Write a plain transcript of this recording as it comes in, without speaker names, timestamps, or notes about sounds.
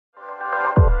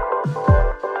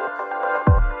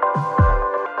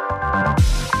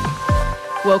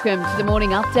Welcome to the Morning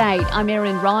Update. I'm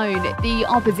Erin Roan. The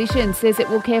opposition says it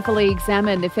will carefully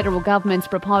examine the federal government's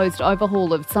proposed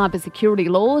overhaul of cybersecurity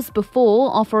laws before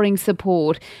offering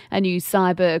support. A new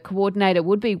cyber coordinator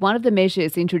would be one of the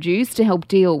measures introduced to help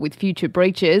deal with future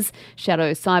breaches.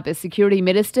 Shadow Cybersecurity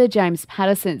Minister James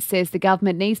Paterson says the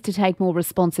government needs to take more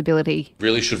responsibility.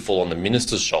 Really should fall on the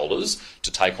minister's shoulders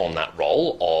to take on that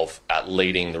role of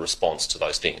leading the response to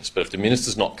those things. But if the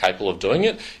minister's not capable of doing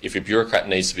it, if a bureaucrat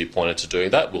needs to be appointed to do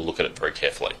that, we'll look at it very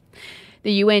carefully.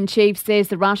 The UN chief says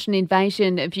the Russian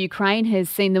invasion of Ukraine has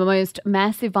seen the most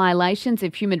massive violations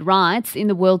of human rights in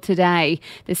the world today.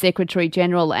 The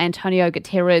Secretary-General Antonio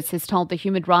Guterres has told the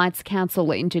Human Rights Council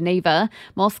in Geneva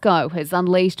Moscow has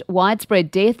unleashed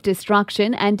widespread death,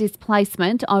 destruction and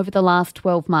displacement over the last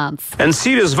 12 months. And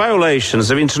serious violations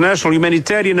of international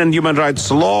humanitarian and human rights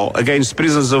law against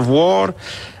prisoners of war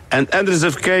and hundreds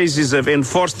of cases of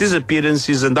enforced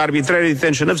disappearances and arbitrary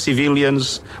detention of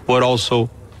civilians were also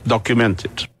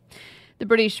documented. The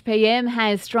British PM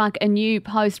has struck a new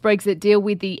post-Brexit deal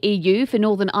with the EU for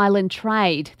Northern Ireland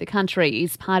trade. The country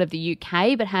is part of the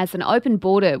UK but has an open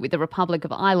border with the Republic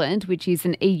of Ireland, which is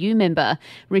an EU member.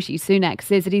 Rishi Sunak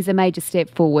says it is a major step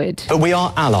forward. But we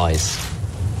are allies,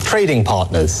 trading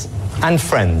partners and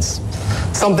friends,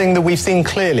 something that we've seen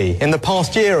clearly in the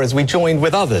past year as we joined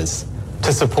with others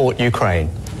to support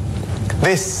Ukraine.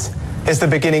 This is the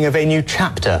beginning of a new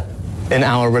chapter in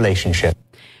our relationship.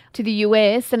 To the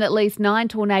US, and at least 9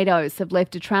 tornadoes have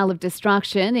left a trail of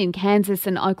destruction in Kansas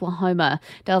and Oklahoma.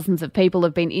 Dozens of people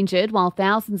have been injured, while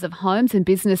thousands of homes and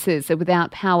businesses are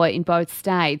without power in both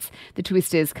states. The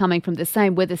twisters coming from the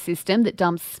same weather system that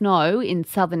dumps snow in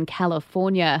Southern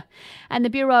California. And the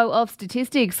Bureau of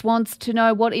Statistics wants to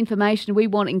know what information we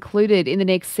want included in the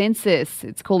next census.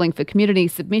 It's calling for community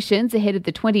submissions ahead of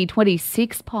the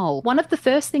 2026 poll. One of the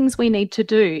first things we need to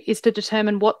do is to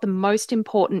determine what the most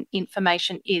important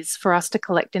information is for us to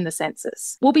collect in the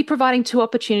census. We'll be providing 2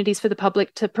 opportunities for the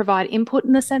public to provide input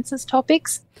in the census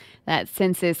topics. That's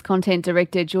Census Content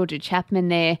Director Georgia Chapman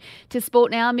there. To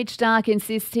sport now, Mitch Starc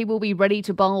insists he will be ready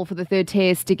to bowl for the third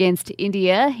test against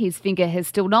India. His finger has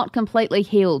still not completely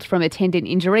healed from a tendon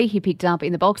injury he picked up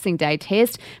in the Boxing Day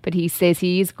test, but he says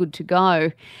he is good to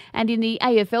go. And in the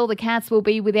AFL, the Cats will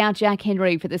be without Jack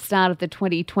Henry for the start of the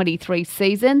 2023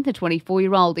 season. The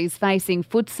 24-year-old is facing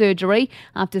foot surgery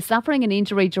after suffering an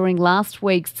injury during last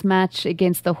week's match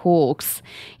against the Hawks.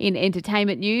 In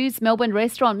entertainment news, Melbourne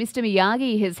restaurant Mr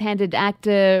Miyagi has handed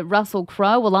actor Russell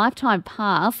Crowe a lifetime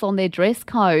pass on their dress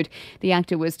code. The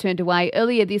actor was turned away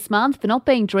earlier this month for not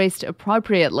being dressed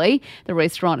appropriately. The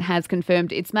restaurant has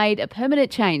confirmed it's made a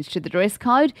permanent change to the dress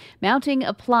code, mounting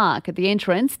a plaque at the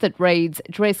entrance that reads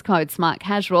 "Dress Code Smart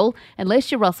Casual.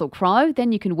 Unless you're Russell Crowe,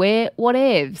 then you can wear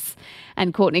whatevs."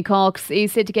 And Courtney Cox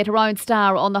is set to get her own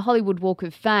star on the Hollywood Walk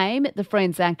of Fame. The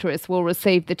Friends actress will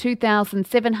receive the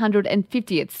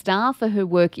 2,750th star for her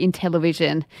work in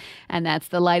television. And that's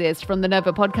the latest from the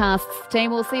Nova Podcasts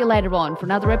team. We'll see you later on for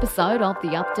another episode of The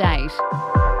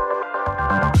Update.